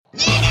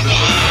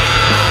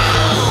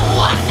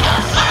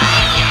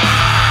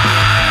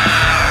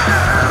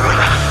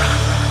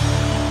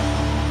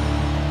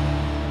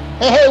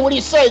do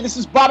you say? This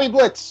is Bobby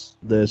Blitz.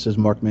 This is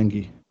Mark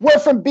Mengi. We're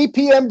from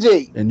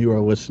BPMD. And you are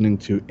listening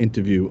to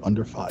Interview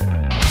Under Fire.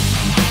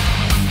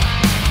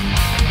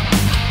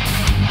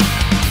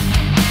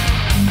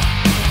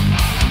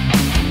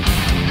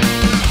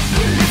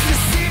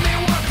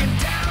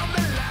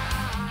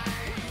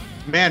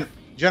 Man,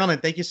 gentlemen,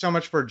 thank you so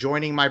much for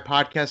joining my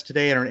podcast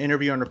today and our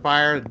Interview Under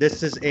Fire.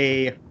 This is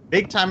a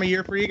big time of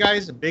year for you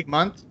guys, a big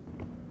month.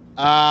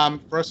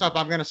 First off,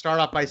 I'm going to start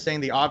off by saying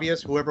the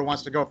obvious. Whoever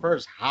wants to go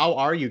first, how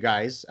are you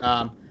guys?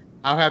 How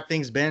have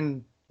things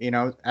been,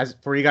 as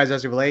for you guys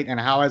as of late, and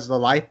how has the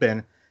life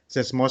been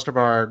since most of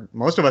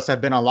us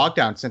have been on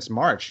lockdown since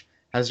March?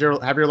 Have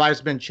your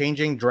lives been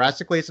changing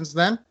drastically since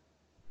then?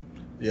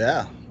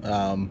 Yeah,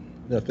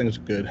 things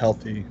are good,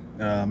 healthy.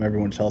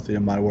 Everyone's healthy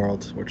in my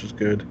world, which is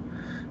good.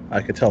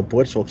 I could tell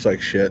Blitz looks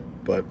like shit,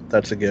 but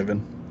that's a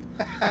given.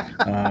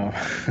 No,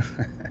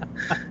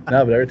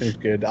 but everything's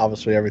good.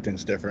 Obviously,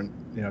 everything's different.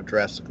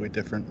 Drastically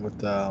different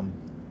with,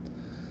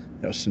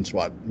 since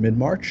what,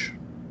 mid-March?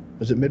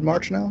 Is it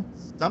mid-March now?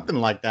 Something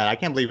like that. I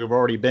can't believe we've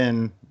already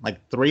been like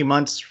 3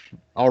 months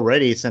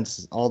already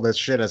since all this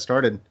shit has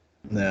started.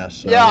 Yeah.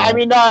 So,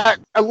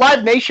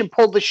 Live Nation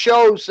pulled the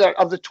shows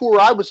of the tour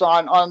I was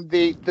on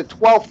the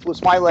 12th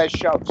was my last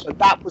show. So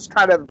that was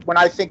kind of when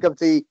I think of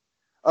the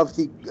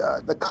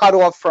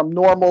cutoff from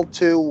normal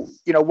to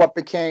what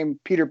became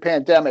Peter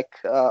Pandemic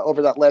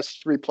over that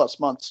last 3+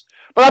 months.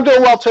 But I'm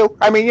doing well too.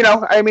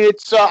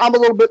 It's I'm a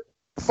little bit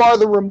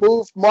farther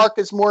removed. Mark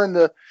is more in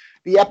the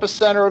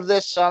epicenter of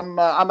this. I'm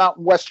out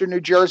in Western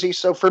New Jersey,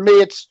 so for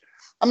me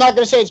I'm not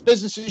going to say it's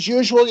business as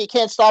usual. You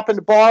can't stop in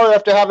the bar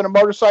after having a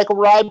motorcycle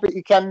ride, but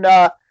you can.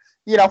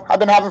 I've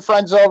been having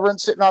friends over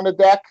and sitting on the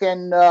deck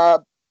and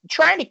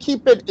trying to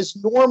keep it as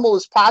normal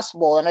as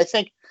possible. And I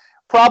think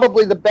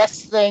probably the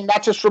best thing,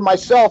 not just for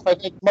myself, I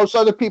think most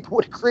other people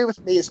would agree with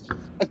me, is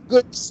a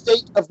good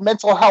state of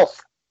mental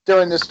health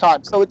during this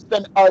time. So it's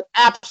been an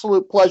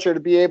absolute pleasure to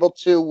be able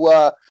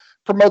to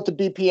promote the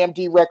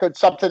BPMD record,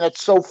 something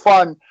that's so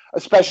fun,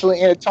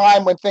 especially in a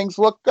time when things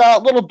look a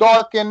little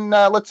dark and,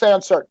 let's say,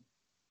 uncertain.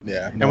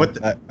 Yeah,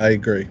 I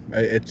agree.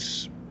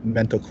 It's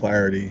mental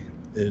clarity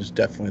is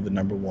definitely the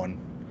number one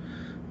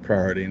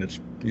priority, and it's,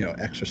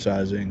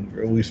 exercising,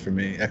 or at least for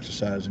me,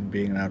 exercising,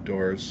 being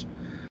outdoors,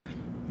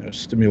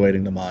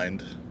 stimulating the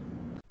mind.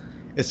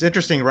 It's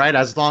interesting, right?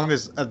 As long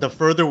as the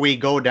further we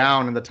go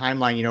down in the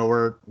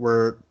timeline,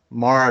 we're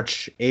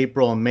March,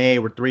 April, May,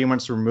 we're 3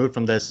 months removed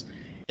from this,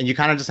 and you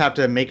kind of just have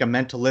to make a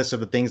mental list of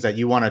the things that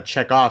you want to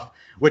check off,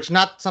 which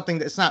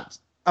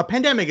a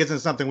pandemic isn't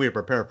something we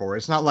prepare for.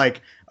 It's not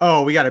like,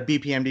 oh, we got a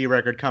BPMD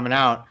record coming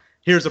out,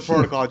 here's a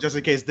protocol just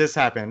in case this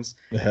happens.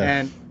 Yeah.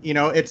 And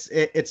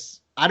it's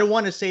I don't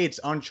want to say it's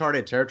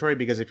uncharted territory,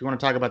 because if you want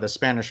to talk about the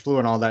Spanish flu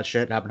and all that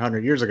shit happened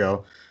 100 years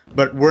ago,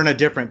 but we're in a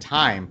different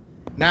time.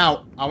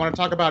 Now, I want to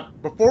talk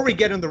about, before we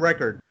get into the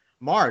record,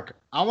 Mark,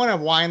 I want to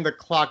wind the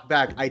clock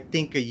back, I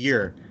think, a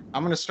year.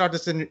 I'm going to start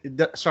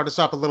this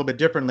off a little bit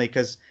differently,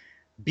 because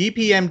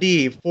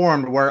BPMD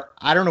formed where,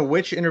 I don't know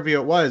which interview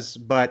it was,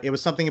 but it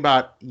was something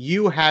about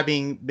you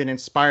having been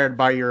inspired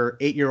by your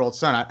 8-year-old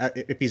son,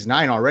 if he's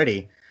 9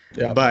 already.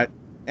 Yeah.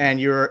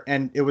 And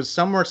it was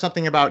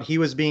something about he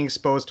was being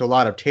exposed to a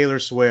lot of Taylor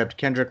Swift,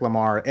 Kendrick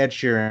Lamar, Ed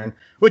Sheeran,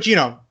 which,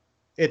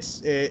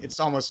 it's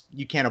almost,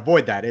 you can't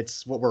avoid that.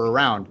 It's what we're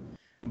around.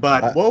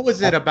 But what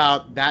was it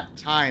about that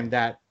time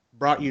that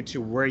brought you to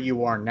where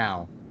you are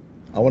now?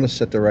 I want to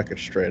set the record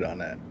straight on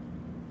that.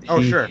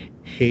 Sure.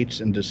 Hates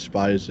and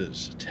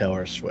despises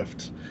Taylor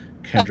Swift,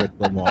 Kendrick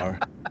Lamar,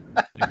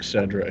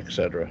 etc.,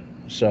 etc.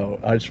 So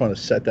I just want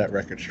to set that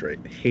record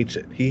straight. Hates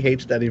it. He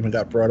hates that even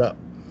got brought up.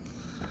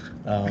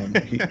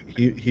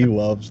 He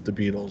loves the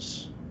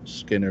Beatles,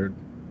 Skinner,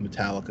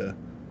 Metallica.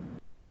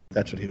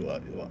 That's what he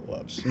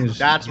loves.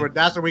 That's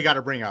what we got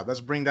to bring up. Let's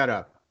bring that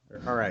up.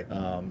 All right.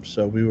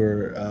 So we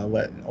were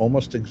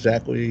almost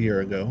exactly a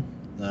year ago.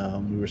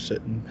 We were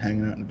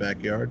hanging out in the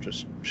backyard,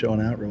 just chilling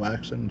out,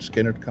 relaxing.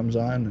 Skinner comes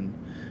on, and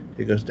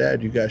he goes,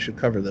 "Dad, you guys should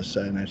cover this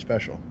Saturday Night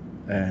Special."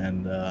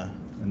 And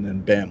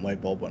then bam,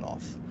 light bulb went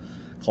off.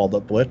 Called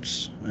up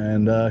Blitz,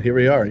 and here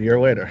we are a year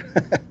later.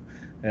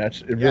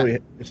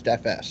 It's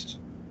that fast.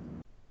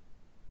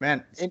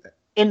 Man,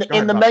 in the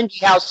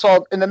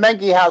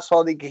Mengi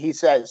household, he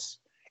says,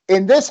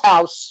 in this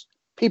house,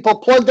 people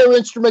plug their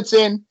instruments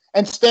in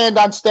and stand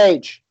on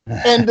stage.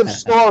 End of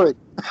story.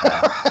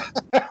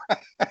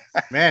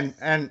 Man,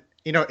 and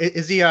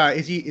is he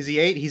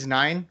 8? He's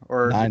 9,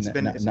 or 9?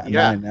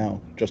 Nine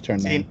now. Just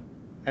turned 9.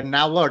 And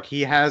now look,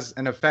 he has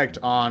an effect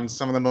on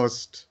some of the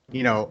most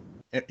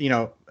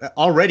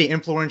already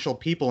influential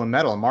people in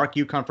metal. Mark,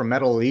 you come from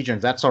Metal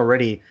Allegiance. That's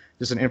already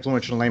just an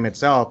influential name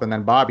itself. And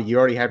then Bobby, you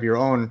already have your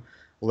own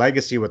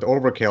legacy with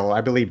Overkill.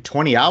 I believe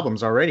 20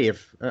 albums already,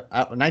 if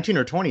 19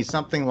 or 20,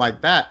 something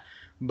like that.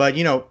 But,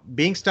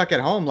 being stuck at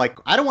home, like,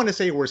 I don't want to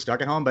say we're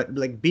stuck at home, but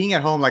like being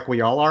at home like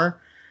we all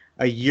are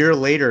a year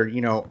later,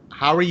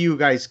 how are you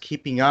guys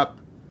keeping up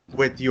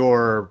with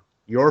your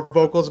your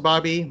vocals,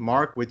 Bobby,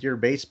 Mark, with your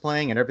bass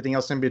playing and everything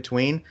else in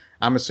between.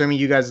 I'm assuming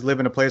you guys live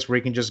in a place where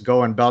you can just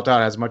go and belt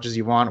out as much as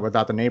you want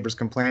without the neighbors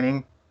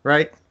complaining,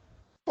 right?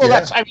 Well,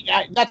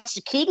 Yeah. that's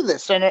the key to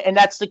this, and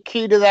that's the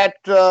key to that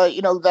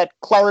that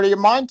clarity of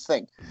mind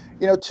thing.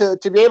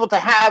 To be able to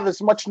have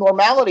as much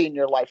normality in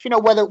your life.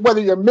 Whether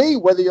you're me,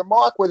 whether you're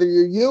Mark, whether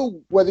you're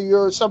you, whether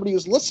you're somebody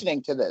who's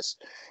listening to this.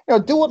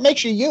 Do what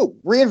makes you you.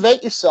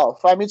 Reinvent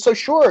yourself. I mean, so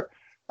sure.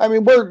 I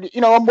mean,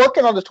 I'm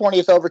working on the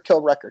 20th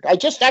Overkill record. I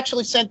just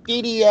actually sent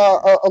Dee Dee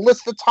a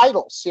list of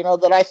titles,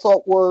 that I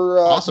thought were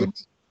Awesome.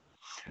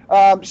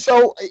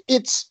 So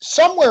it's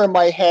somewhere in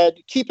my head,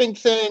 keeping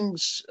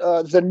things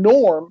the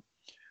norm,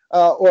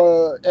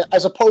 or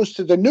as opposed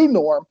to the new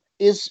norm,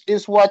 is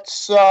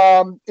what's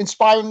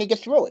inspiring me to get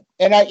through it.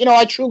 And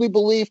I truly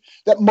believe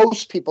that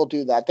most people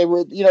do that.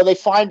 They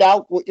find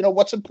out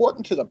what's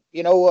important to them.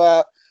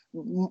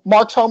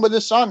 Mark's home with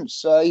his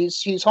sons.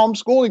 He's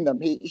homeschooling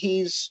them.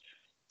 He's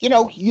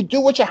you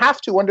do what you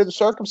have to under the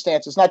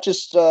circumstances, not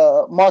just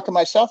Mark and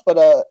myself,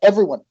 but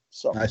everyone.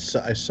 So I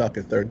suck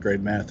at third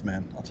grade math,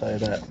 man. I'll tell you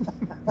that.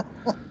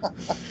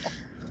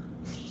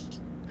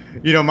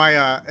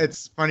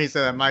 It's funny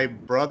that my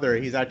brother,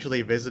 he's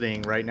actually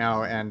visiting right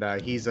now, and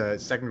he's a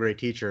second grade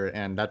teacher,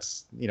 and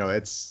that's,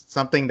 it's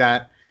something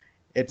that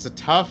it's a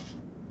tough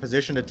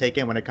position to take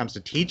in when it comes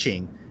to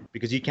teaching,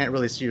 because you can't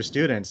really see your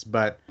students.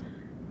 But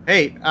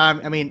hey,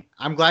 I mean,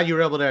 I'm glad you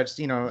were able to,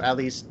 at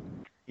least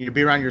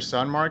be around your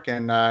son, Mark,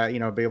 and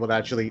be able to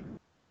actually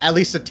at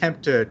least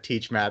attempt to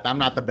teach math. I'm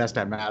not the best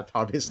at math,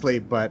 obviously,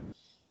 but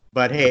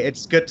hey,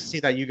 it's good to see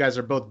that you guys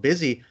are both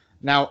busy.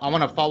 Now, I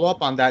want to follow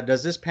up on that.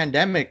 Does this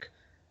pandemic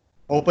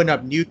open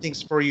up new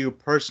things for you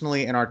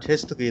personally and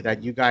artistically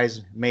that you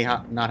guys may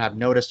not have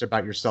noticed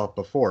about yourself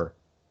before?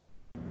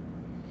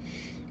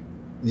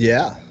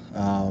 Yeah.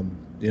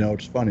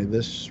 It's funny,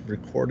 this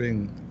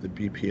recording the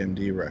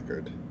BPMD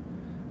record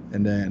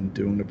and then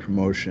doing the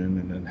promotion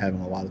and then having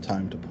a lot of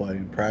time to play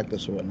and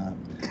practice and whatnot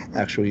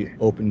actually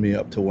opened me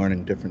up to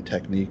learning different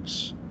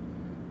techniques,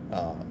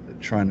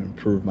 trying to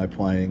improve my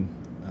playing.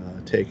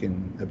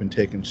 I've been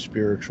taking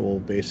spiritual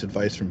bass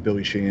advice from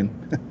Billy Sheehan,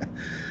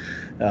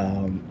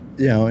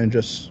 and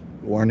just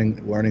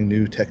learning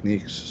new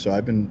techniques. So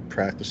I've been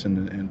practicing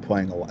and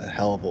playing a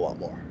hell of a lot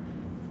more.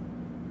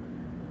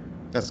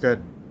 That's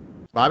good.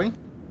 Bobby?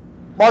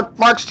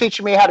 Mark's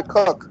teaching me how to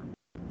cook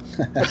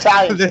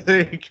Italian.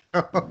 There you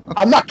go.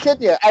 I'm not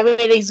kidding you. I mean,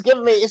 he's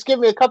given me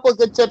a couple of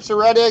good tips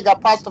already. I got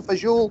pasta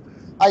fagioli.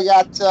 I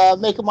got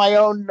making my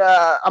own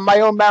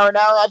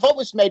marinara. I've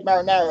always made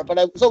marinara, but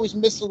I was always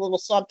missing a little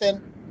something.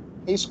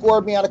 He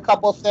scored me on a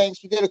couple of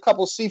things. We did a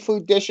couple of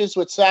seafood dishes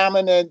with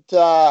salmon and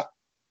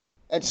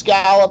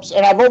scallops.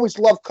 And I've always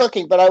loved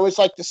cooking, but I always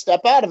like to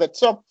step out of it.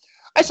 So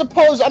I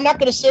suppose I'm not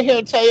going to sit here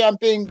and tell you I'm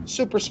being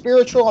super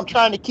spiritual. I'm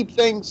trying to keep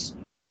things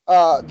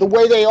the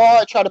way they are.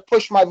 I try to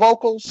push my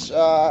vocals.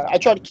 I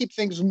try to keep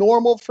things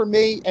normal for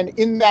me. And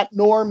in that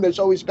norm, there's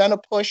always been a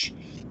push.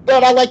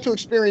 But I like to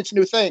experience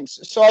new things.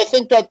 So I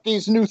think that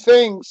these new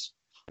things,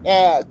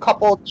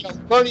 coupled,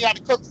 learning how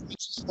to cook,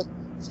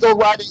 still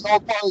riding an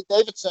old Harley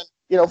Davidson,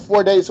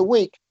 4 days a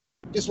week,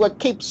 is what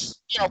keeps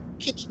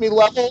me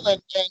level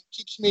and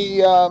keeps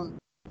me,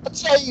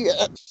 let's say,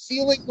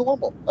 feeling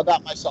normal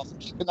about myself and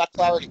keeping that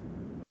clarity.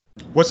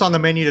 What's on the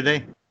menu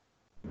today?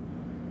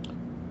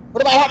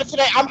 What am I having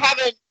today?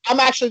 I'm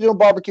actually doing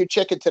barbecue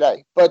chicken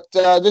today, but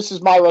this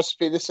is my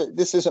recipe. This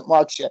isn't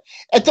Mark's yet.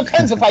 It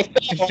depends if I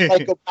fail. I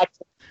might go back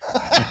to.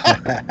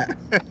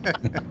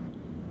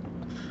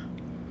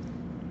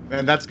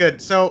 And that's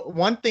good. So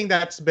one thing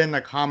that's been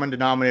a common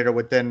denominator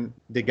within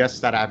the guests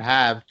that I've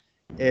had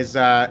is,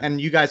 and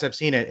you guys have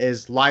seen it,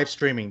 is live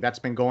streaming. That's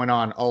been going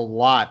on a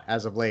lot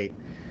as of late.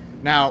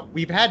 Now,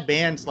 we've had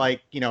bands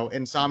like,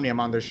 Insomnium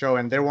on their show,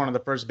 and they're one of the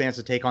first bands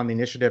to take on the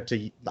initiative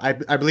to, I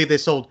believe they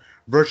sold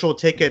virtual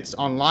tickets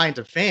online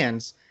to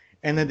fans,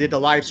 and then did the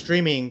live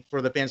streaming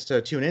for the fans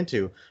to tune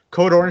into.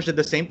 Code Orange did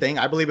the same thing.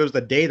 I believe it was the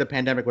day the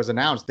pandemic was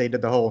announced. They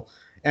did the whole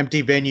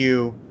empty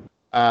venue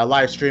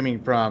live streaming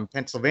from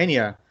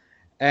Pennsylvania.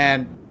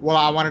 And, well,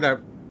 I wanted to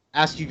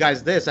ask you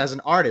guys this as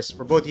an artist,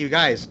 for both of you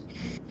guys.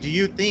 Do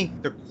you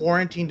think the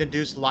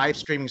quarantine-induced live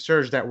streaming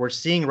surge that we're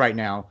seeing right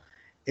now,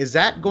 is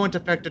that going to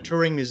affect the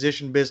touring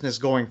musician business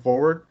going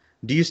forward?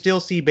 Do you still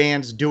see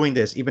bands doing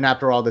this even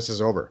after all this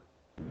is over?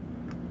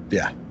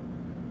 Yeah.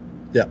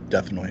 Yeah,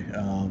 definitely.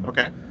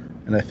 Okay.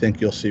 And I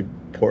think you'll see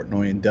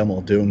Portnoy and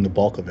Demo doing the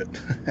bulk of it.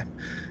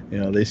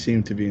 They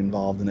seem to be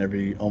involved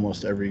in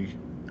almost every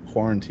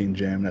quarantine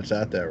jam that's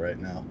out there right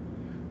now,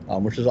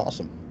 which is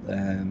awesome.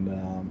 And,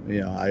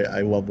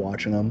 I love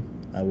watching them.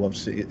 I love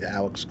seeing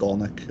Alex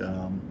Skolnick,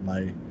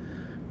 my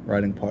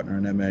writing partner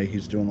in MA.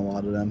 He's doing a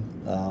lot of them.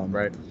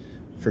 Right.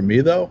 For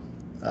me, though,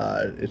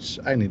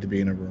 I need to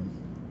be in a room.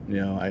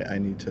 I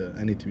need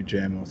to be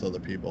jamming with other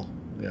people.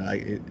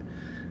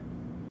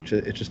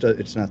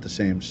 It's not the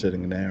same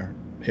sitting there,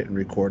 hitting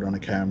record on a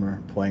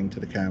camera, playing to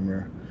the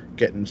camera,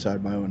 getting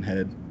inside my own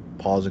head,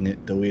 pausing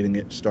it, deleting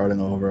it, starting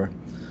over,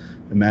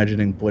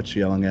 imagining Blitz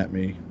yelling at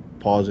me,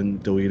 pausing,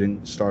 deleting,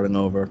 starting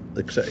over.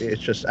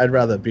 It's just I'd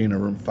rather be in a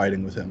room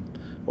fighting with him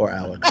or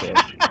Alex or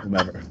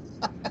whomever.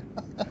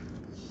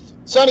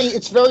 Sonny,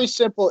 it's very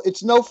simple.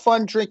 It's no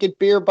fun drinking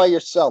beer by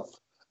yourself.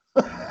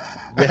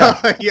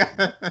 Yeah.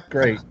 Yeah.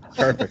 Great.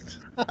 Perfect.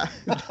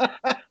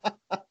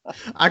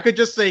 I could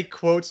just say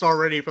quotes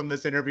already from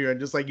this interview and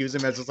just like use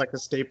them as just like a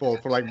staple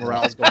for like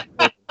morales going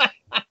forward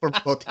for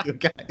both of you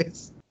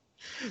guys.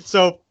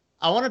 So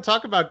I want to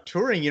talk about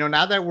touring. You know,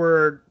 now that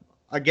we're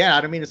again,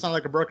 I don't mean to sound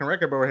like a broken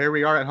record, but here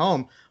we are at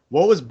home.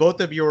 What was both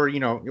of your,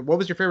 what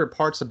was your favorite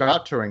parts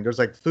about touring? There's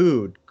like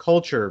food,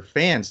 culture,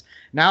 fans.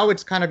 Now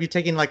it's kind of you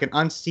taking like an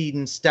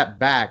unseen step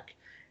back.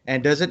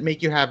 And does it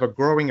make you have a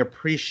growing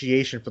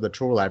appreciation for the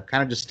tour life?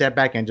 Kind of just step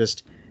back and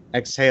just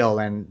exhale.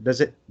 And does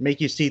it make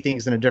you see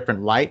things in a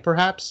different light,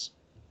 perhaps?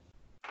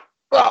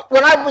 Well,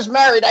 when I was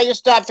married, I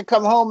used to have to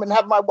come home and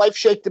have my wife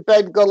shake the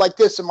bed and go like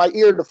this in my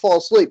ear to fall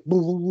asleep.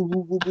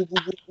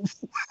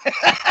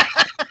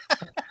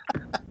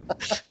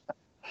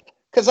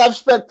 Because I've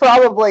spent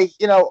probably,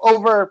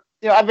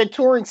 I've been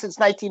touring since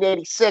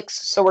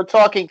 1986, so we're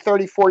talking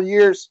 34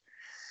 years.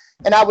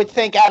 And I would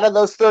think out of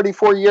those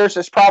 34 years,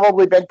 there's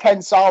probably been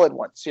 10 solid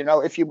ones,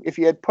 if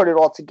you had put it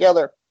all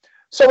together.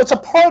 So it's a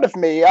part of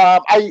me.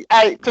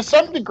 I to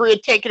some degree,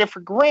 had taken it for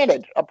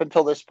granted up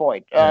until this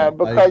point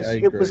because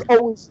it was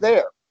always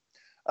there.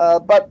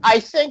 But I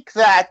think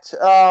that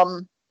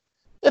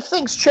if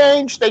things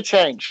change, they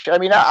change. I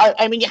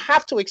mean, you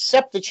have to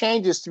accept the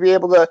changes to be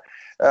able to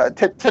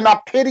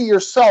not pity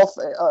yourself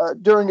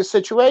during a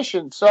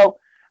situation. So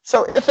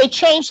if they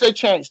change, they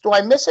change. Do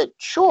I miss it?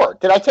 Sure.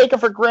 Did I take it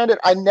for granted?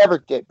 I never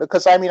did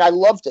because, I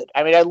loved it.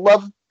 I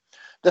loved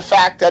the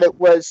fact that it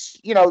was,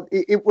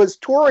 it was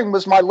touring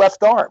was my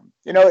left arm.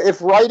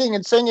 If writing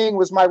and singing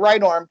was my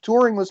right arm,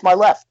 touring was my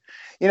left.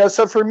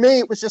 So for me,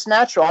 it was just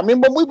natural. I mean,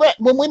 when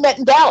we met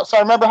in Dallas, I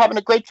remember having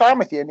a great time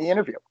with you in the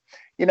interview.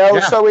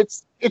 So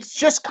it's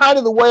just kind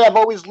of the way I've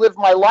always lived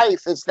my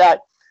life is that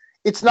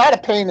it's not a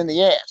pain in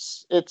the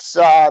ass. It's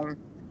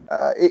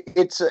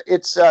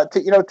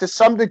to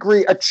some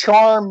degree a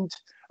charmed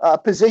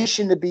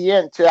position to be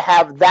in, to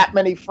have that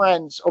many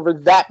friends over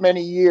that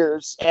many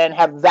years and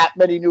have that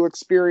many new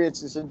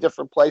experiences in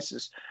different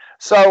places.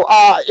 So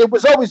it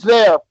was always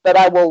there, that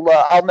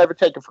I'll never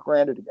take it for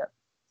granted again.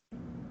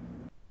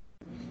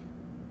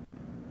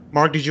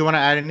 Mark, did you want to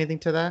add anything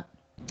to that?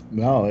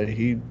 No,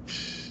 he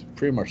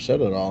pretty much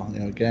said it all.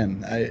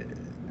 Again,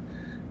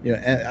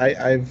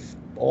 I've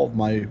all of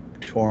my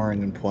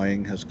touring and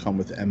playing has come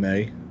with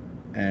MA,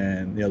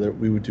 and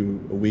we would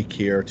do a week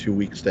here, 2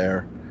 weeks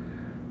there,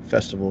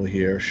 festival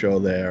here, show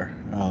there,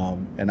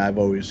 and I've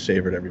always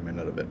savored every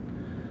minute of it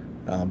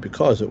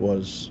because it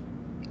was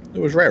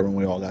rare when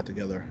we all got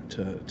together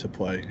to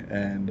play,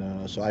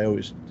 and so I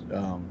always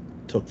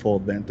took full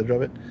advantage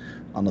of it.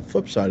 On the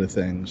flip side of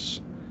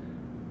things,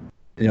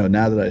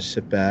 now that I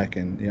sit back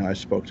and I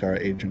spoke to our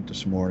agent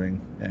this morning,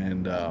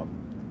 and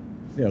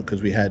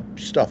because we had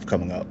stuff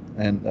coming up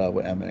and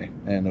with MA,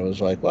 and it was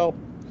like, well,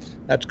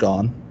 that's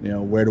gone.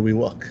 Where do we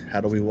look?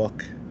 How do we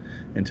look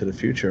into the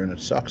future? And it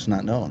sucks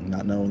not knowing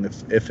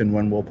if and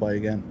when we'll play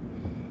again.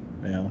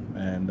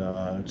 And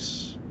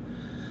it's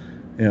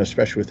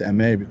especially with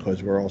MA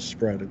because we're all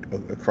spread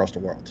across the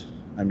world.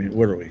 I mean,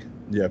 literally,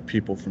 you have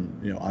people from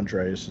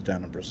Andreas is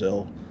down in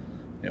Brazil.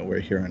 We're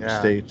here in the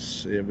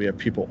States. We have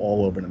people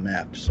all over the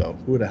map. So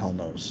who the hell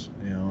knows?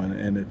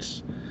 And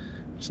it's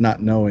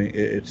not knowing.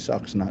 It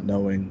sucks not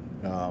knowing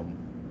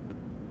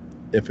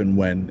if and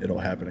when it'll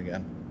happen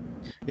again.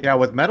 Yeah,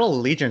 with Metal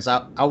Allegiance,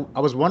 I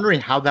was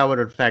wondering how that would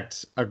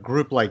affect a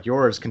group like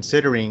yours,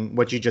 considering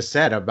what you just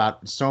said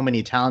about so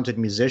many talented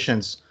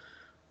musicians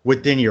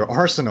within your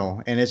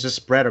arsenal, and it's just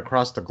spread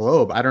across the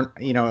globe. I don't,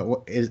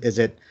 is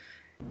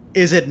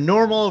it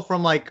normal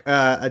from like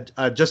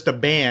just a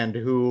band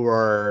who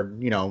are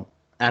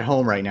at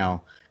home right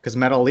now? Because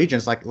Metal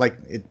Allegiance,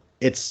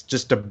 it's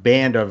just a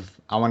band of,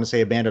 I want to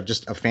say a band of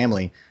just a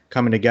family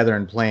coming together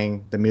and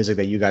playing the music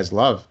that you guys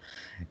love.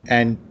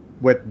 And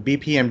with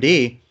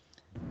BPMD,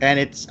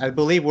 and I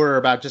believe we're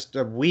about just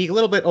a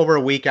little bit over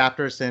a week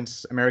after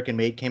since American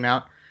Made came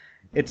out.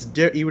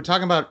 You were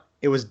talking about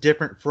it was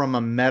different from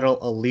a Metal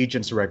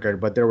Allegiance record,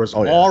 but there was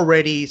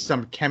already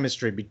some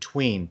chemistry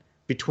between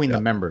the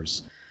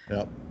members.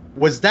 Yep.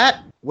 Was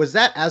that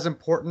as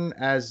important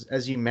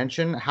as you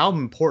mentioned? How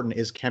important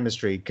is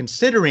chemistry,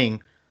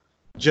 considering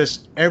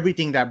just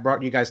everything that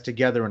brought you guys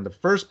together in the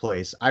first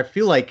place? I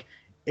feel like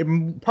it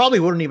probably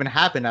wouldn't even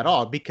happen at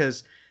all,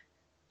 because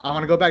I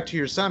want to go back to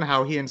your son,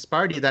 how he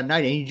inspired you that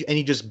night, and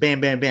he just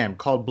bam, bam, bam,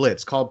 called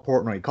Blitz, called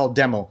Portnoy, called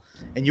Demo,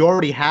 and you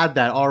already had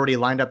that already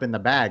lined up in the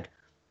bag.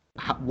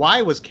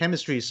 Why was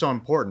chemistry so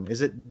important?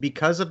 Is it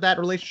because of that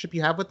relationship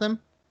you have with them?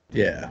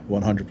 Yeah,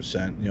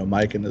 100%.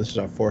 Mike, and this is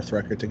our fourth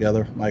record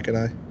together, Mike and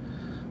I.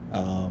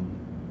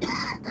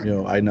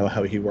 I know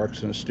how he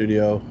works in a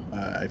studio.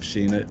 I've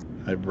seen it.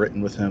 I've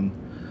written with him.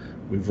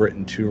 We've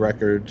written 2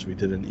 records. We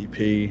did an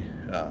EP.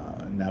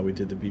 And now we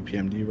did the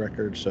BPMD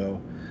record.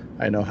 So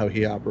I know how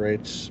he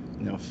operates.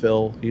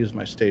 Phil, he is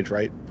my stage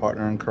right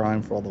partner in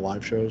crime for all the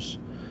live shows.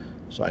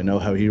 so I know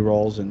how he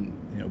rolls. And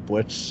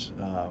Blitz,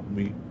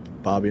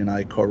 Bobby and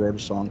I co-wrote a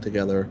song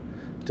together,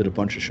 did a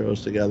bunch of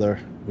shows together.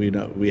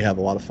 We have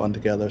a lot of fun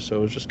together. So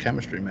it was just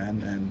chemistry,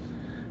 man. And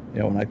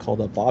when I called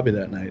up Bobby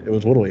that night, it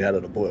was literally out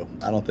of the blue.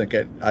 I don't think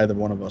either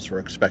one of us were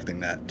expecting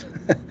that.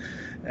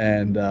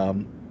 And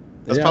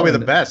that's probably the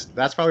best.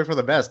 That's probably for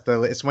the best.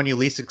 It's when you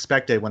least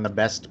expect it, when the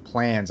best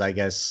plans, I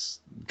guess,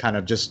 kind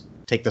of just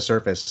take the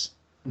surface.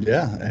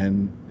 Yeah,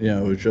 and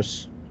it was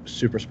just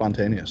super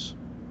spontaneous.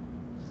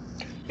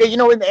 Yeah,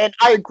 and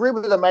I agree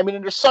with them. I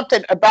mean, there's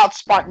something about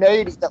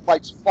spontaneity that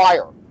lights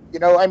fire.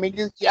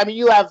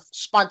 You have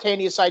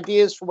spontaneous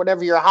ideas for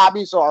whatever your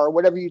hobbies are, or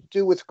whatever you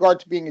do with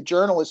regard to being a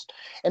journalist,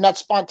 and that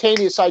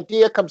spontaneous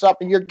idea comes up,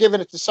 and you're giving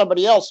it to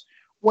somebody else.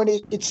 When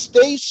it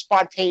stays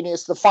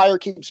spontaneous, the fire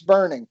keeps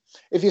burning.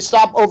 If you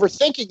stop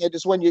overthinking it,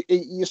 is when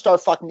you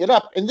start fucking it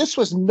up. And this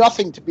was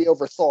nothing to be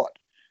overthought.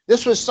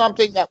 This was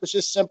something that was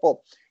just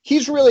simple.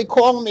 He's really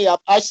calling me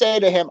up. I say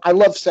to him, I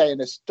love saying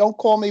this, don't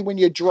call me when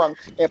you're drunk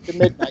after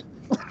midnight.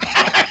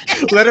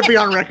 Let it be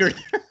on record.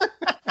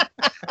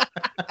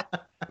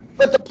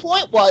 But the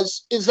point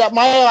is that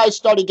my eyes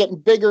started getting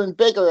bigger and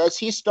bigger as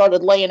he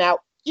started laying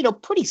out,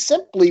 pretty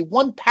simply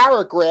one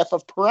paragraph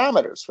of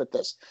parameters with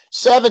this.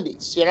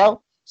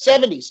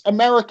 70s,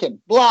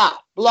 American, blah,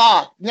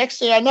 blah. Next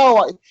thing I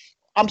know,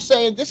 I'm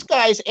saying this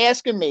guy's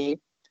asking me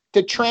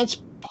to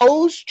transform,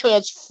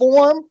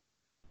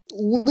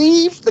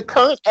 leave the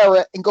current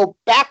era and go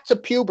back to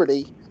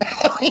puberty.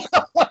 When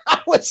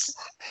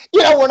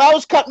I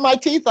was cutting my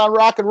teeth on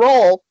rock and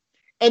roll,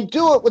 and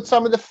do it with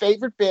some of the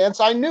favorite bands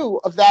I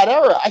knew of that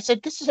era. I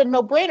said, this is a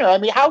no-brainer. I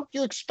mean, how do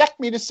you expect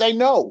me to say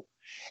no?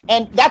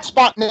 And that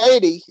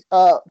spontaneity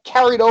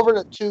carried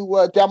over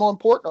to Demo and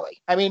Portnoy.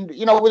 I mean,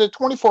 within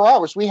 24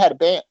 hours, we had a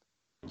band.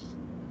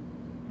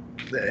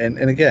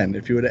 And again,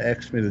 if you would have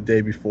asked me the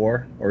day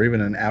before, or even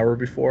an hour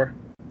before,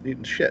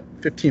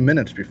 15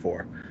 minutes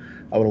before,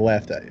 I would have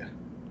laughed at you.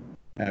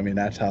 I mean,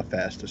 that's how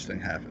fast this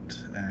thing happened.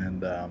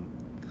 And,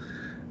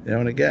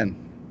 and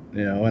again,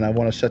 and I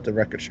want to set the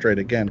record straight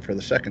again for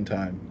the second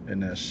time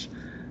in this.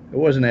 It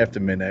wasn't after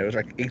midnight. It was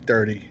like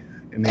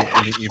 8:30 in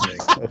the evening.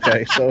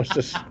 Okay, so let's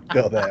just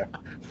go there.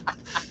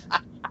 All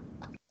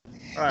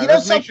right,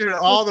 let's make sure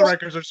all the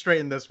records are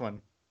straight in this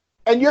one.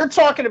 And you're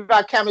talking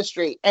about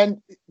chemistry,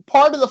 and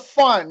part of the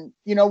fun,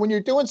 when you're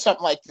doing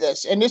something like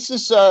this, and this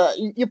is,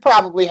 you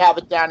probably have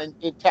it down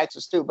in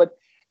Texas too, but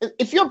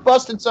if you're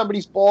busting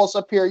somebody's balls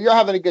up here, you're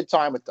having a good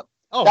time with them.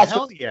 Oh,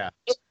 hell yeah.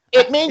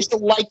 It means to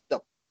like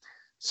them.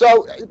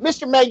 So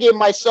Mr. Meggy and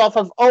myself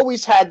have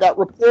always had that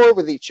rapport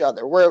with each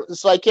other where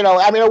it's like,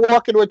 I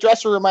walk into a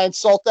dressing room, I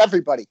insult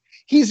everybody.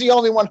 He's the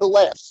only one who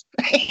laughs.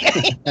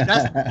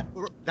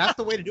 That's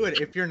the way to do it.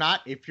 If you're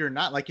not,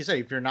 like you said,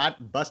 if you're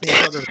not busting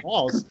each other's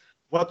balls,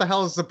 what the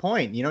hell is the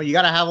point? You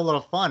got to have a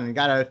little fun.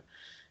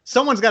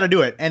 Someone's got to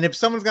do it. And if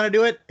someone's going to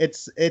do it,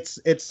 it's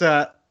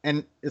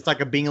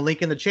like being a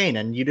link in the chain.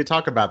 And you did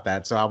talk about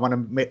that. So I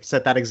want to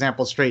set that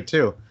example straight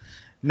too.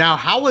 Now,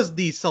 how was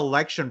the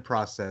selection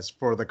process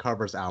for the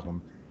covers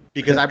album?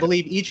 Because I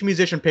believe each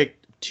musician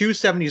picked 2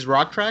 70s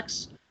rock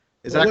tracks.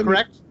 Is that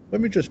correct?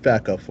 Let me just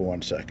back up for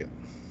 1 second.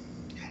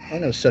 I'm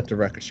going to set the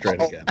record straight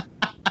again.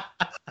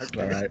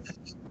 Okay. All right.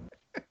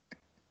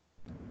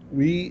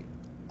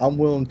 I'm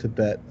willing to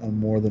bet on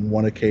more than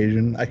one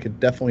occasion. I could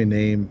definitely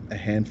name a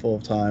handful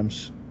of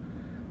times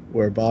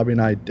where Bobby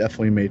and I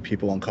definitely made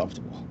people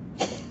uncomfortable.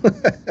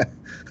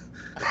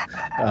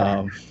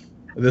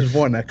 There's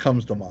one that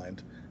comes to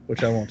mind,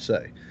 which I won't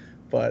say,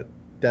 but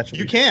that's what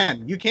you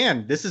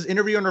can. This is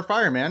Interview Under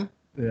Fire, man.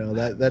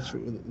 That's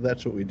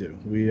what we do.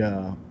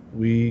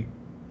 We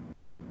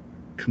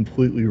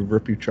completely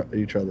rip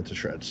each other to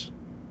shreds.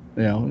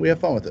 We have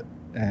fun with it,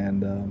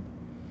 and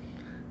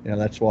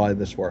that's why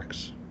this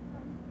works.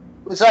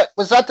 Was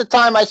that the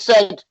time I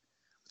said,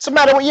 "What's the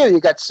matter with you? You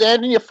got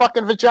sand in your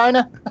fucking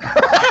vagina?"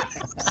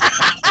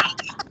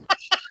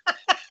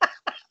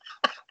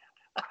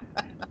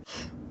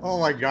 Oh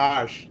my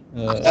gosh.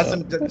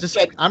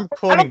 I'm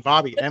quoting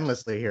Bobby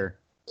endlessly here.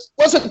 It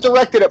wasn't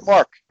directed at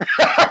Mark.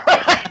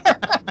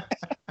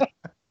 But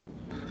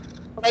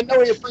I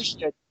know he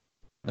appreciated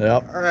it.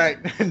 Yep. All right.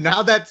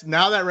 Now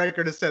that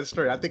record is set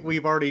straight. I think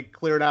we've already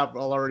cleared out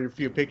a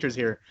few pictures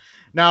here.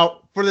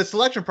 Now, for the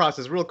selection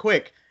process, real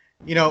quick,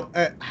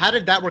 how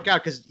did that work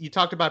out? Because you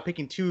talked about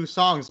picking 2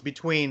 songs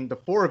between the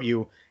 4 of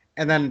you,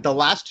 and then the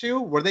last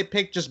 2, were they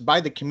picked just by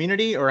the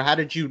community, or how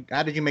did you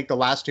make the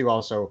last 2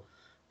 also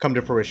come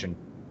to fruition?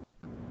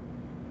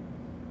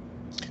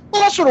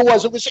 Well, that's what it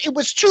was. It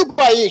was 2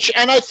 by each,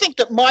 and I think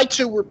that my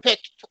 2 were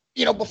picked,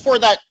 before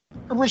that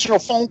original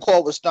phone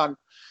call was done.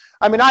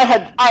 I mean, I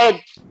had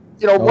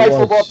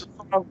rifled off the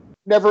song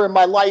 "Never in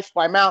My Life"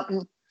 by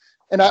Mountain,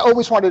 and I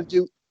always wanted to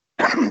do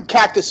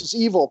 "Cactus is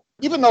Evil,"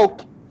 even though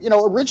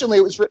originally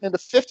it was written in the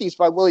 50s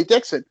by Willie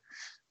Dixon,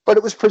 but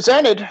it was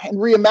presented and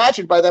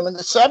reimagined by them in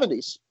the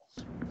 70s.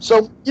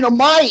 So,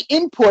 my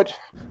input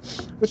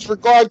with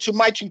regard to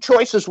my 2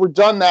 choices were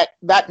done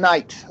that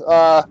night,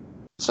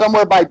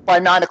 somewhere by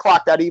 9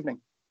 o'clock that evening.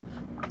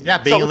 Yeah,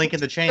 being a link in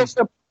the chain.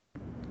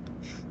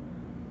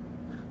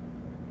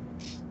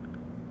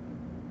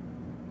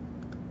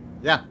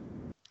 Yeah.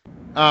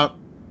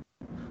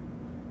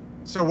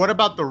 So what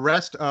about the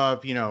rest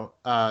of,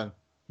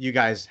 you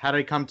guys? How did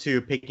it come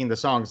to picking the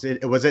songs?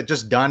 Was it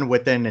just done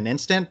within an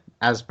instant,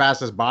 as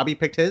fast as Bobby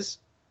picked his?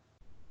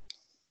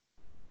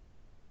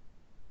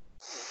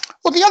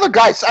 Well, the other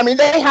guys, I mean,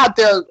 they had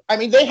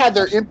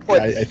their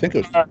input. I think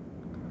it was.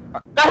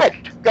 Go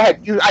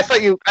ahead. I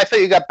thought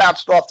you got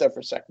bounced off there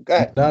for a second. Go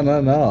ahead.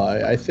 No.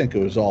 I think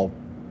it was all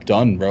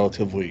done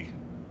relatively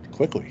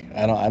quickly.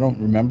 I don't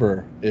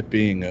remember it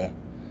being at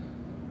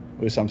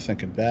least I'm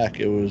thinking back.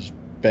 It was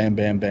bam,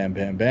 bam, bam,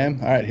 bam, bam.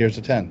 All right, here's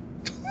a 10.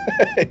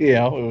 It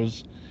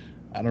was.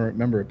 I don't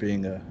remember it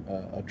being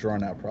a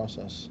drawn out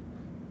process.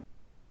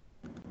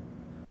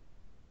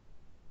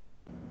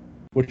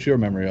 What's your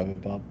memory of it,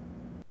 Bob?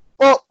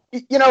 Well,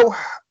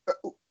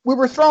 we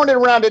were throwing it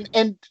around,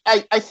 and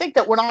I think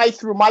that when I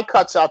threw my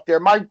cuts out there,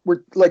 mine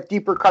were like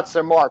deeper cuts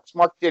than Mark's.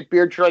 Mark did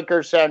Beer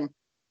Drinkers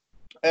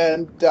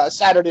and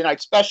Saturday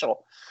Night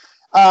Special.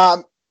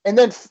 And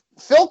then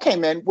Phil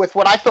came in with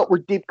what I thought were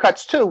deep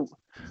cuts too.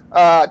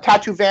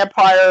 Tattoo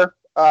Vampire,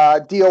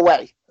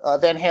 DOA,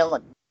 Van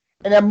Halen.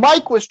 And then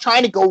Mike was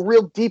trying to go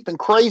real deep and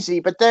crazy,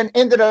 but then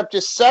ended up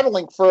just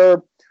settling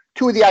for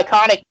two of the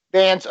iconic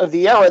bands of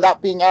the era,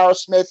 that being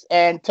Aerosmith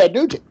and Ted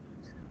Nugent.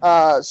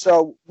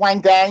 So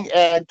Wang Dang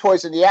and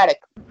Toys in the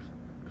Attic.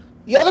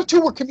 The other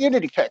two were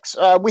community picks.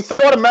 We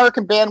thought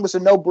American Band was a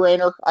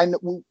no-brainer.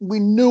 We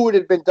knew it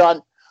had been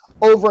done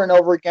over and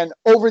over again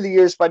over the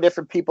years by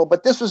different people,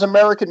 but this was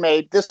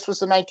American-made. This was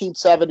the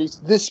 1970s.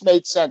 This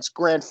made sense,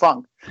 Grand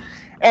Funk.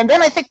 And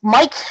then I think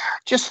Mike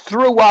just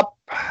threw up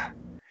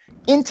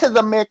into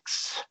the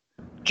mix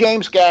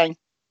James Gang,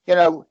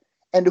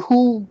 and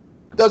who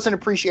doesn't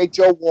appreciate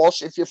Joe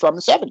Walsh if you're from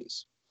the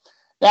 70s?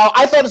 Now,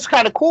 I thought it's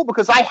kind of cool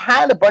because I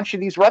had a bunch of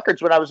these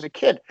records when I was a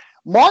kid.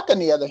 Mark, on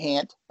the other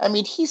hand, I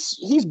mean,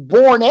 he's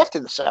born after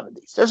the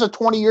 70s. There's a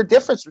 20-year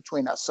difference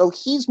between us. So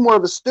he's more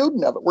of a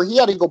student of it, where he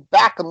had to go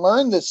back and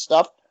learn this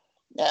stuff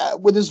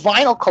with his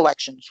vinyl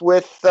collections,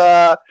 with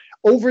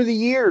over the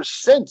years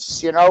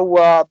since,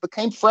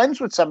 became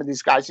friends with some of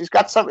these guys. He's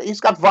got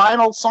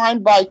vinyl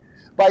signed by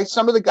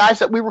some of the guys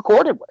that we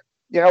recorded with,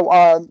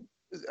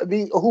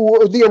 who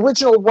were the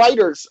original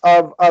writers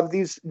of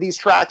these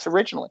tracks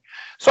originally.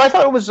 So I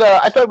thought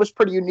it was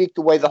pretty unique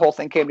the way the whole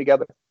thing came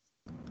together.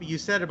 You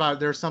said about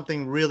there's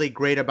something really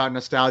great about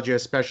nostalgia,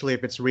 especially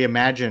if it's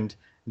reimagined.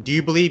 Do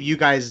you believe you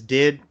guys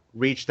did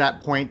reach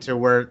that point to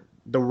where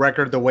the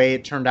record, the way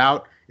it turned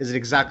out, is it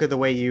exactly the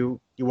way you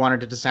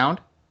wanted it to sound?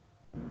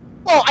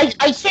 Well,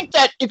 I think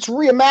that it's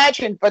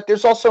reimagined, but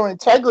there's also an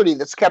integrity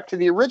that's kept to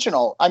the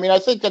original. I mean, I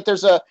think that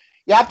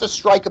you have to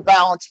strike a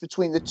balance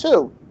between the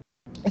two.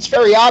 It's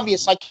very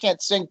obvious I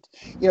can't sing,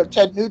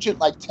 Ted Nugent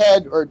like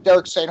Ted or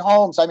Derek St.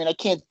 Holmes. I mean, I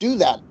can't do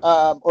that.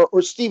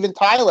 Or Steven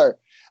Tyler.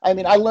 I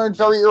mean, I learned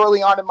very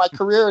early on in my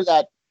career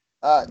that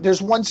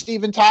there's one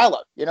Steven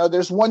Tyler.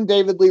 There's one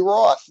David Lee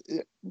Roth.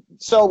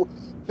 So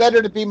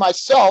better to be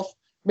myself,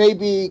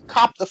 maybe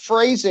cop the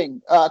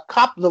phrasing,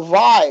 cop the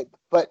vibe,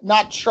 but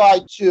not try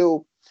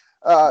to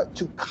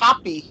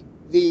copy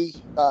the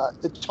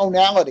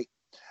tonality.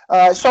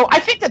 So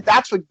I think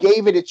that's what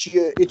gave it its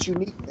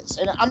uniqueness.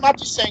 And I'm not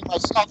just saying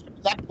myself,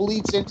 that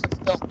bleeds into the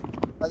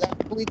film,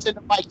 that bleeds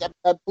into Mike,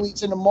 that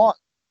bleeds into Mark.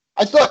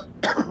 I thought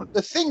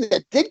the thing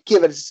that did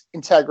give it its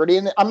integrity,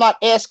 and I'm not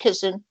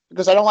ass-kissing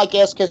because I don't like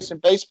ass-kissing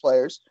bass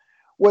players,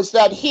 was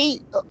that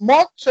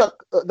Mark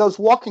took those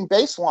walking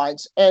bass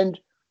lines and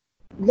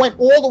went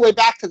all the way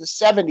back to the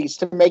 70s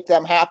to make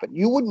them happen.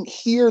 You wouldn't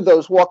hear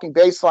those walking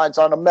bass lines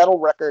on a metal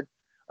record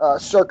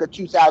circa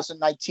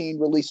 2019,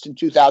 released in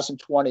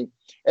 2020.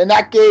 And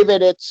that gave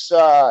it its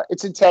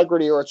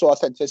integrity or its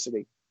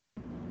authenticity.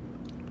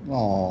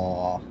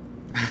 Aww.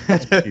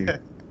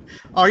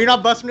 Oh, you're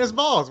not busting his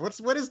balls.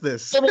 What is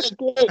this? That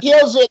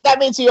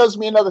means he owes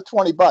me another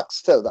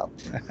 $20 too, though.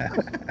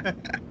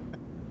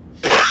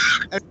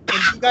 And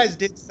you guys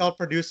did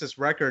self-produce this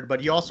record,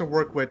 but you also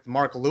work with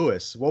Mark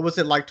Lewis. What was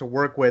it like to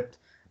work with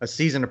a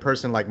seasoned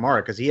person like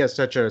Mark? Because he has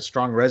such a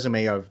strong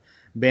resume of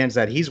bands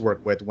that he's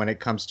worked with when it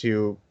comes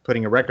to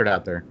putting a record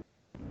out there.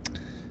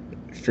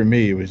 For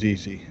me, it was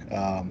easy.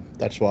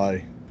 That's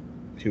why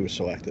he was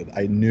selected.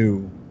 I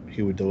knew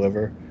he would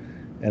deliver,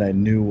 and I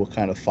knew what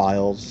kind of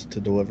files to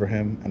deliver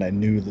him, and I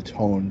knew the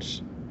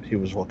tones he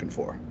was looking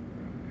for.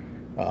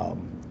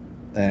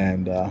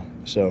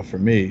 So for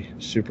me,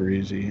 super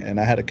easy. And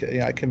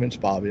I convinced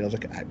Bobby. I was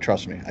like,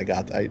 trust me,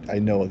 I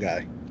know a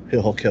guy.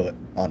 He'll kill it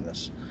on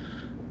this.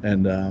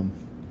 And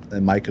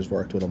Mike has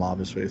worked with him,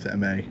 obviously, with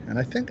MA.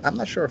 And I'm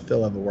not sure if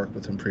Phil ever worked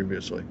with him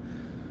previously.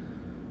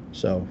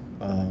 So,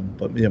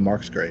 but yeah,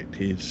 Mark's great.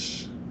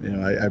 He's,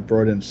 I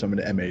brought in some of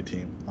the MA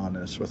team on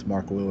this with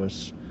Mark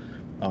Lewis,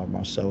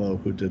 Marcelo,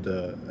 who did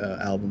the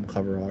album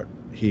cover art.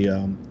 He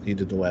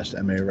did the last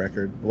MA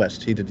record.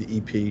 He did the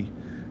EP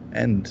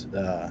and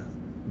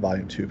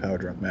Volume 2 Power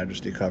Drunk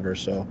Majesty cover.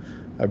 So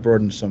I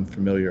brought in some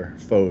familiar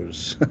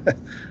foes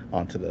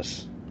onto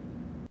this.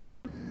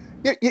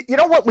 You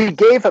know what we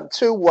gave him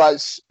too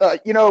was,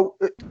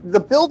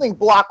 the building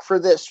block for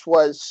this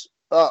was,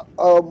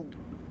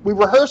 we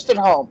rehearsed at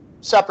home.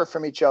 separate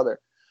from each other.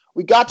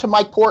 We got to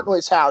Mike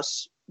Portnoy's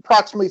house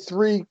approximately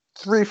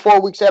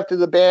 4 weeks after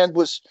the band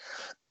was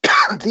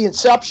the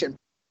inception.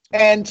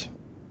 And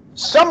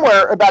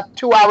somewhere about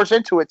 2 hours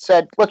into it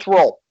said, let's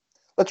roll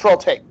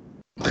tape.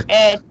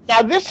 And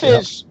now this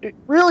is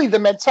really the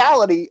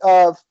mentality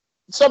of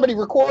somebody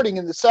recording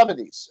in the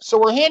 70s. So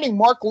we're handing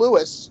Mark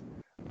Lewis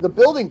the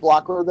building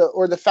block or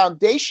the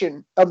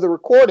foundation of the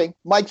recording,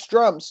 Mike's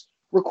drums,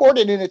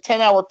 recorded in a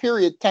 10-hour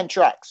period, 10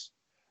 tracks.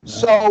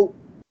 So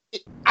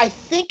I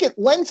think it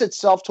lends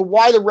itself to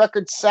why the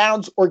record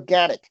sounds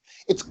organic.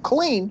 It's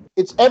clean.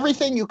 It's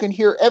everything. You can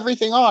hear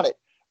everything on it.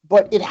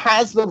 But it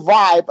has the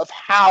vibe of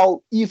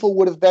how Evil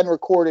would have been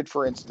recorded,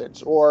 for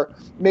instance, or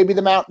maybe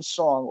the Mountain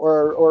Song,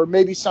 or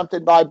maybe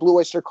something by Blue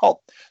Oyster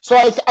Cult. So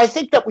I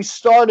think that we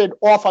started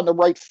off on the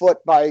right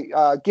foot by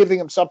giving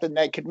them something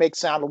that could make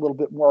sound a little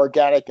bit more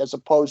organic, as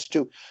opposed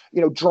to,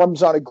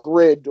 drums on a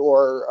grid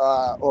or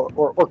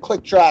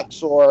click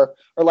tracks or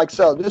like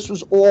so. This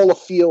was all a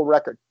feel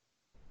record.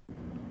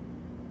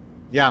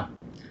 Yeah.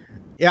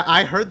 Yeah,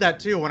 I heard that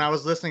too when I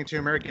was listening to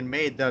American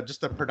Made.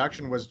 The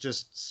production was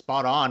just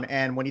spot on.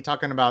 And when you're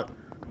talking about,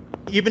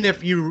 even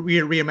if you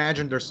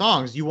reimagined their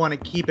songs, you want to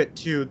keep it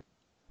to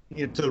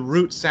the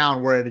root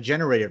sound where it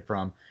generated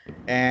from.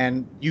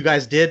 And you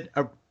guys did.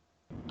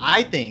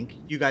 I think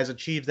you guys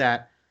achieved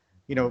that.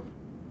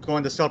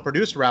 Going the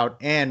self-produced route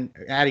and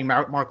adding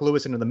Mark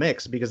Lewis into the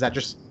mix, because that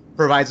just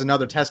provides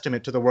another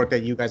testament to the work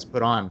that you guys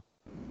put on.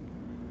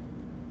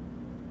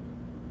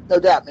 No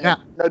doubt, man.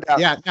 No doubt.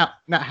 Yeah.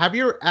 Now, have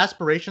your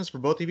aspirations for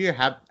both of you,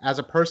 as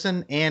a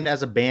person and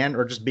as a band,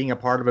 or just being a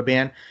part of a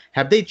band,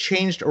 have they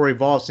changed or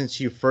evolved since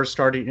you first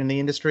started in the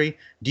industry?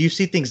 Do you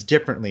see things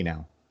differently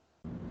now?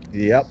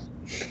 Yep.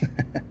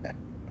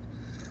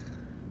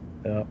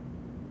 Yep.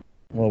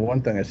 Well,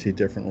 one thing I see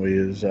differently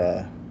is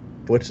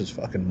Blitz's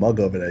fucking mug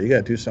over there. You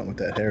gotta do something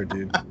with that hair,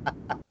 dude.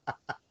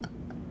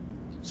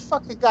 This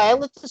fucking guy. I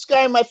let this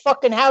guy in my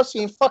fucking house.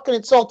 He fucking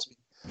insults me.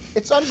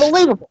 It's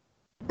unbelievable.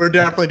 We're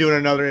definitely doing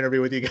another interview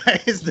with you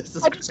guys.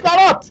 I just got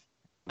up.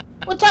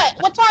 What time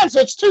is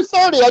it? It's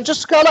 2:30. I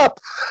just got up.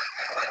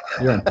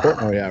 You're in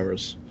Portnoy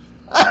hours.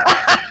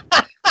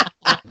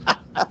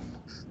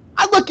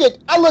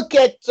 I look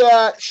at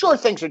sure,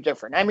 things are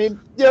different. I mean,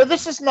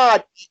 this is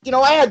not,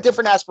 I had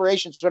different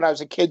aspirations when I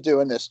was a kid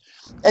doing this,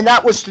 and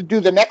that was to do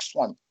the next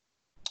one.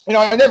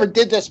 I never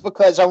did this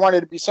because I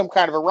wanted to be some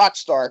kind of a rock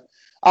star.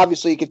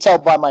 Obviously, you could tell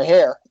by my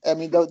hair. I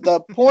mean,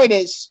 the point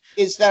is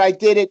that I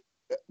did it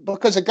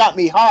because it got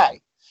me high,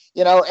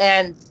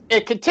 and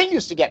it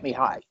continues to get me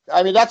high.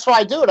 I mean, that's why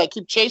I do it. I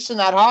keep chasing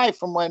that high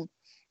from when,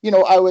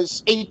 I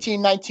was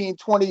 18, 19,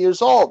 20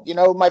 years old.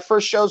 My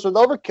first shows with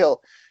Overkill.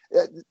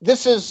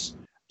 This is,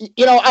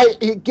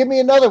 give me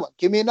another one.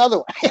 Give me another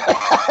one.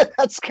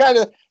 That's kind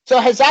of, so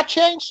has that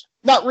changed?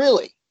 Not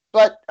really.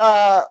 But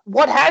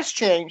what has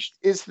changed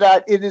is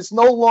that it is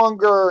no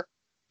longer,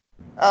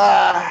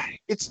 a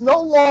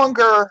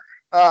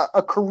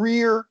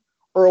career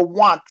or a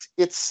want.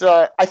 It's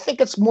I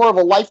think it's more of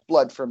a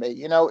lifeblood for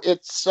me.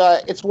 It's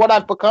what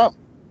I've become.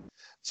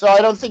 So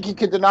I don't think you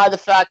can deny the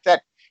fact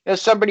that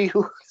somebody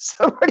who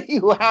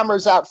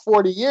hammers out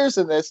 40 years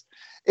in this,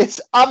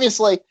 it's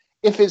obviously,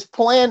 if his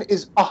plan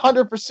is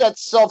 100%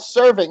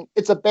 self-serving,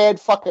 it's a bad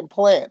fucking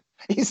plan.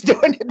 He's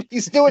doing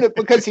it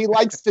because he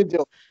likes to do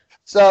it.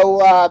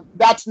 So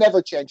that's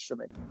never changed for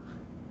me.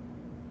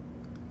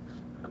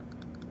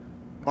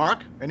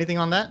 Mark, anything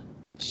on that?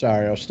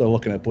 Sorry, I was still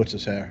looking at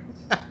Blitz's hair.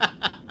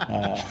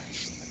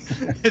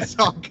 It's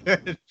all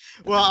good.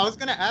 Well, I was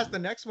going to ask the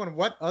next one,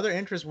 what other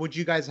interests would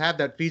you guys have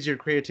that feeds your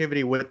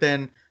creativity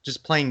within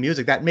just playing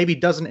music that maybe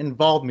doesn't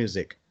involve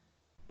music?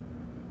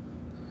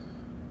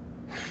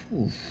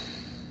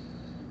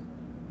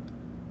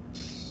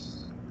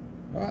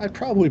 I'd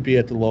probably be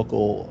at the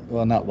local,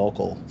 well, not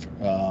local,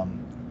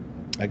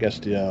 I guess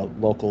the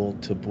local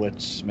to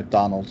Blitz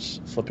McDonald's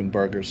flipping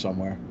burgers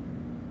somewhere.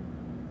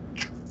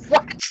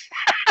 What?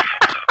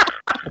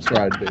 That's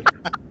where I'd be.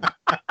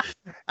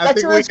 I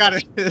think we got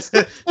it. This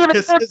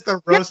is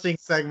the roasting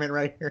segment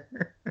right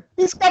here.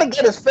 He's got to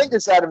get his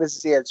fingers out of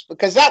his ears,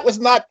 because that was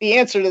not the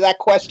answer to that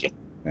question.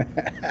 I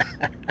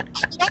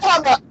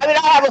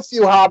have a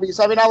few hobbies.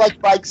 I mean, I like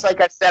bikes,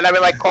 like I said. I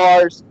like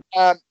cars.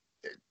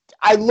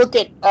 I look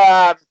at,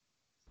 I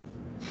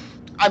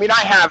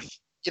have,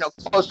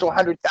 close to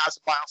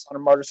 100,000 miles on a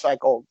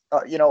motorcycle,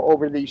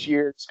 over these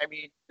years. I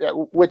mean,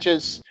 which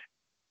is,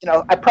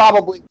 I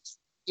probably,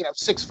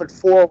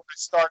 6'4" when I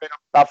started. I'm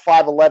about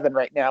 5'11"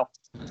 right now.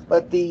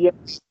 But the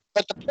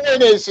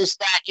point is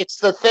that it's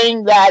the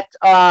thing that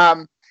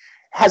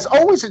has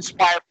always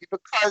inspired me,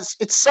 because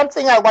it's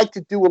something I like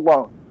to do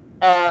alone.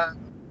 And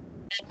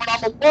when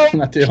I'm alone,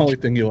 not the only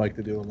thing you like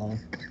to do alone.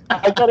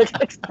 I got to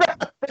express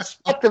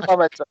perspective on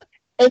myself.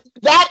 And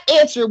that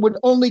answer would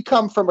only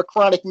come from a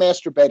chronic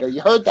masturbator.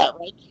 You heard that,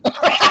 right?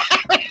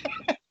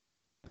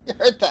 You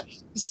heard that. You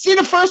see,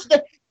 the first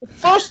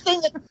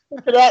thing that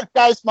comes to that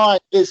guy's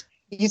mind is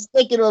he's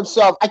thinking to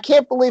himself, I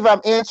can't believe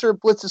I'm answering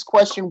Blitz's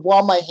question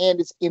while my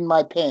hand is in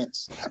my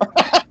pants.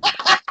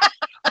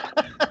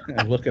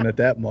 I'm looking at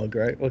that mug,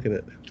 right? Look at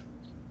it.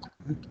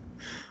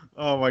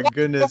 Oh my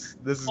goodness,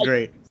 this is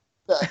great.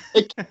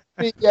 It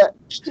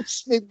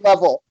keeps me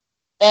level,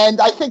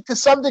 and I think to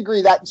some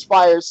degree that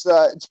inspires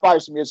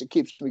the music,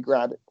 keeps me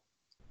grounded.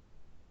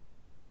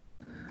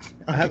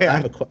 I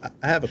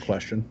have a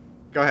question.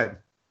 Go ahead.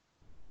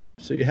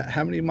 So,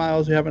 how many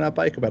miles do you have on that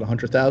bike? About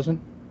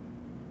 100,000?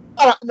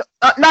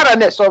 Not on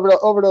this. Over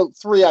the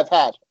 3 I've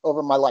had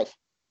over my life.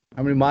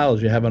 How many miles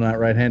do you have on that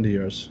right hand of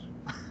yours?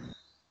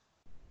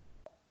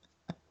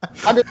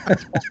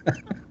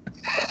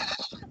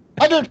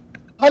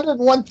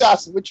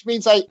 101,000, which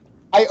means I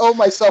owe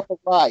myself a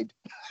ride.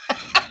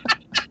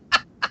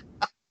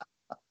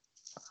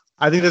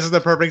 I think this is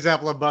the perfect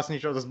example of busting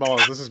each other's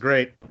balls. This is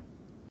great.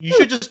 You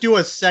should just do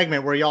a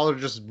segment where y'all are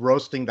just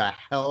roasting the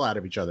hell out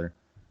of each other.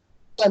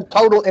 And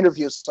total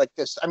interviews like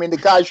this. I mean, the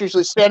guy's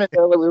usually standing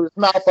there with his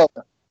mouth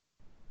open.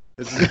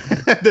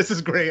 This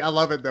is great. I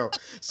love it though.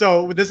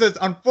 So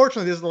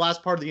unfortunately this is the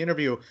last part of the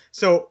interview.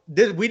 So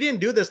we didn't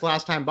do this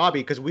last time,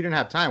 Bobby, because we didn't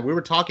have time. We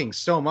were talking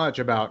so much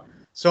about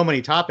so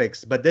many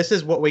topics, but this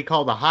is what we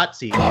call the hot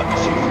seat.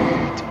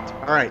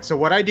 All right. So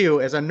what I do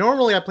is I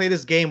play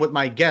this game with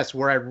my guests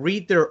where I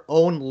read their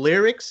own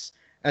lyrics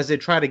as they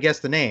try to guess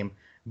the name.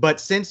 But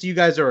since you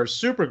guys are a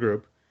super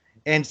group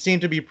and seem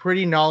to be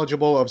pretty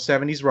knowledgeable of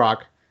 70s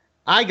rock,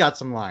 I got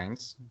some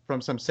lines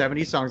from some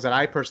 70s songs that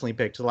I personally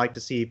picked to like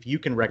to see if you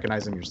can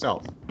recognize them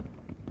yourself.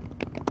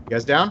 You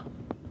guys down?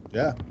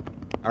 Yeah.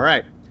 All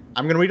right.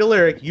 I'm going to read a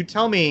lyric. You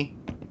tell me,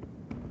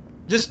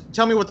 just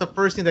tell me what the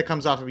first thing that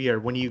comes off of your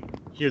ear when you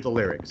hear the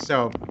lyric.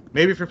 So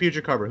maybe for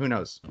future cover, who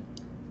knows?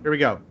 Here we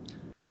go.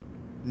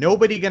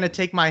 Nobody gonna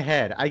take my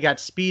head. I got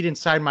speed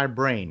inside my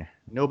brain.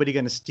 Nobody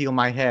gonna steal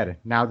my head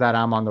now that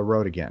I'm on the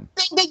road again.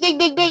 Ding, ding, ding,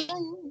 ding,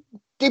 ding.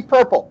 Deep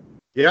Purple.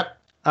 Yep.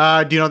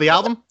 Do you know the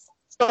album?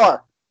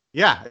 Star.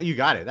 Yeah, you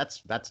got it.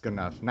 That's good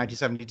enough.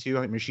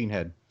 1972, Machine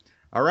Head.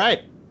 All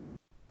right.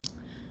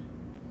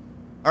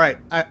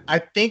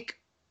 I think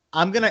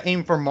I'm going to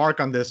aim for Mark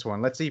on this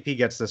one. Let's see if he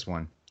gets this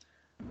one.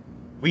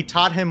 We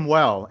taught him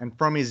well, and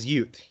from his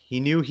youth, he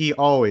knew he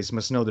always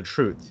must know the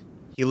truth.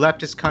 He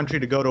left his country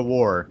to go to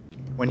war.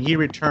 When he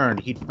returned,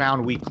 he'd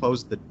found we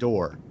closed the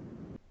door.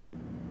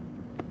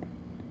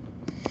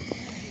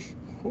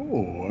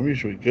 Oh, I'm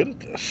usually good at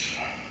this.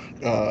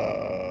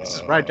 This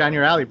is right down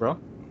your alley, bro.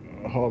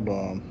 Hold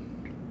on.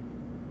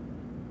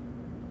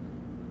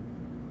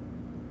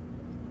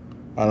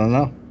 I don't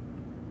know.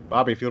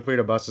 Bobby, feel free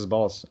to bust his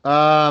balls.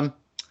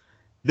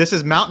 This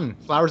is Mountain,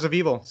 Flowers of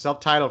Evil,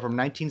 self-titled from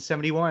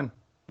 1971.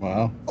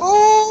 Wow.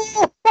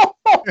 Oh!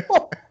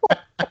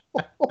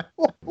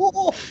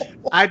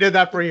 I did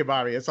that for you,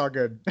 Bobby. It's all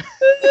good.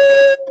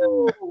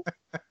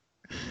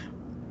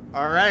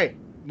 All right,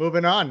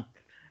 moving on.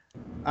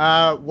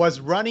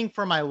 Was running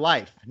for my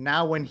life.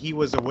 Now when he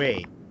was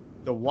away,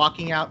 the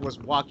walking out was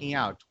walking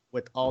out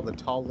with all the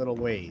tall little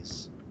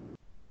ways.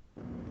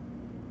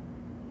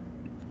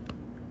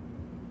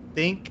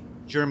 Think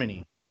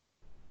Germany.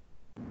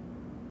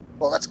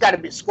 Well, that's got to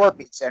be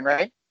Scorpions then,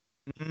 right?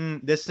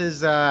 This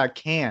is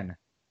Can,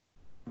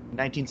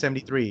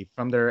 1973,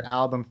 from their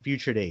album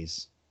Future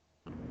Days.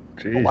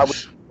 Jeez. Oh, I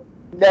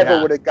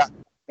never would have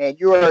gotten that, man.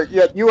 You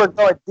were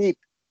going deep.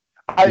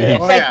 Thank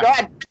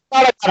God.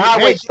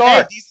 Highway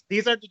Star.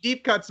 These are the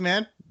deep cuts,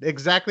 man.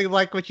 Exactly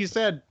like what you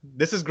said.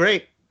 This is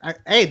great.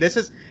 This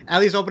is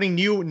Ali's opening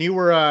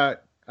newer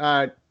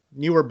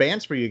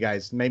bands for you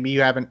guys. Maybe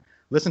you haven't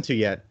listened to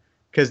yet,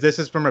 because this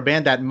is from a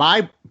band that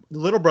my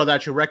little brother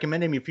actually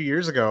recommended me a few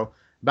years ago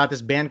about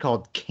this band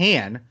called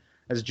Can,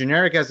 as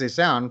generic as they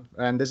sound.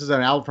 And this is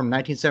an album from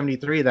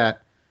 1973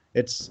 that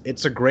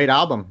it's a great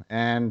album,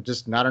 and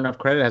just not enough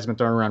credit has been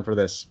thrown around for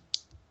this.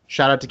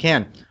 Shout out to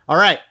Can. All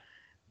right.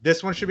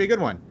 This one should be a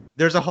good one.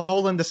 There's a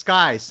hole in the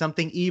sky.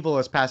 Something evil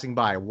is passing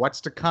by. What's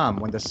to come?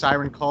 When the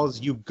siren calls,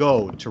 you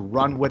go to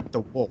run with the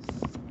wolf.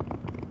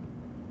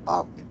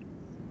 Oh,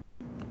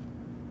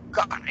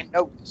 God, I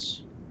know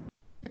this.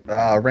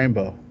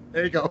 Rainbow.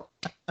 There you go.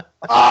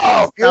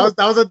 Oh, that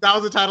was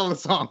the title of the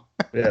song.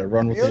 Yeah,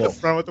 Run with the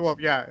Wolf. Run with the Wolf.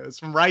 Yeah, it's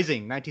from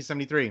Rising,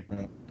 1973.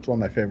 Yeah, it's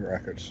one of my favorite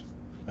records.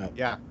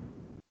 Yeah.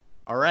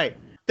 All right.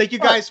 Thank you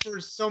guys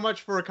so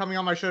much for coming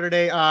on my show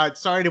today.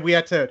 Sorry that we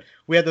had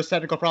those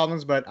technical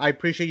problems, but I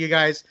appreciate you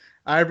guys.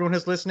 Everyone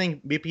who's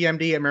listening,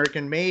 BPMD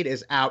American Made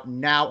is out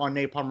now on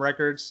Napalm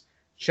Records.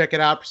 Check it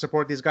out.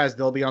 Support these guys.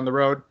 They'll be on the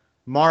road.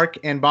 Mark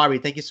and Bobby,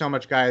 thank you so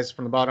much, guys,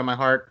 from the bottom of my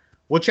heart.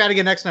 We'll chat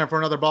again next time for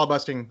another ball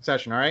busting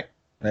session. All right.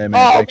 Hey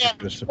man, thank you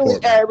for the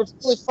support. It was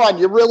really fun.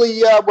 You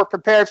really were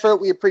prepared for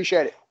it. We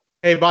appreciate it.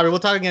 Hey, Bobby, we'll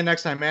talk again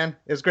next time, man.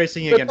 It was great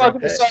seeing you again.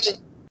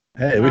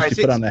 Hey, at least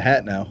you put on the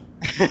hat now.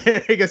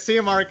 You can see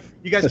you, Mark.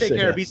 You guys take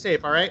care. Be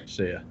safe, all right?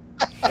 See ya.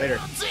 Later.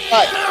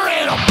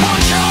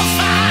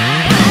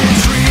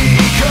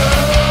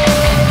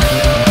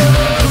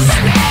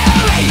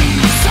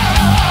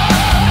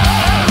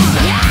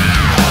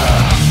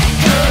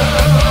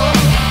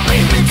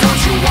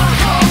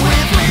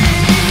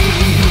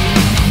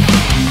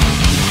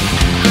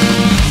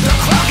 The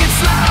clock gets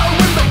loud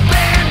when the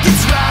band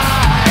gets right.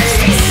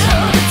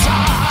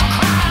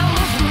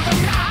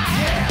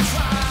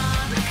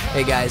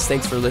 Hey guys,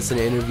 thanks for listening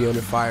to Interview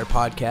Under Fire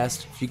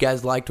podcast. If you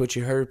guys liked what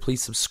you heard,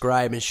 please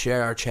subscribe and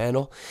share our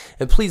channel.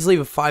 And please leave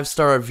a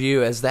 5-star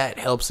review, as that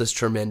helps us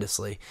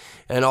tremendously.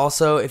 And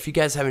also, if you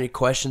guys have any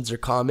questions or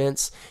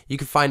comments, you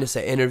can find us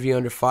at Interview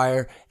Under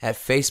Fire at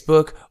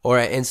Facebook or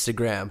at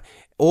Instagram.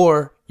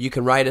 Or you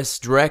can write us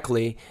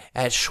directly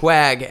at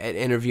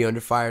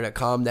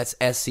schwag@interviewunderfire.com. That's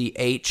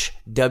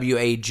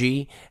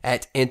SCHWAG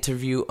at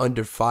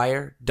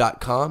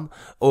interviewunderfire.com.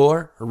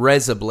 Or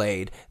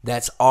Rezablade.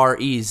 That's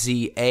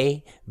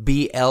REZABLADE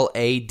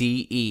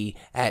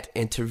at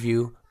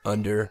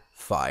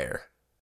interviewunderfire.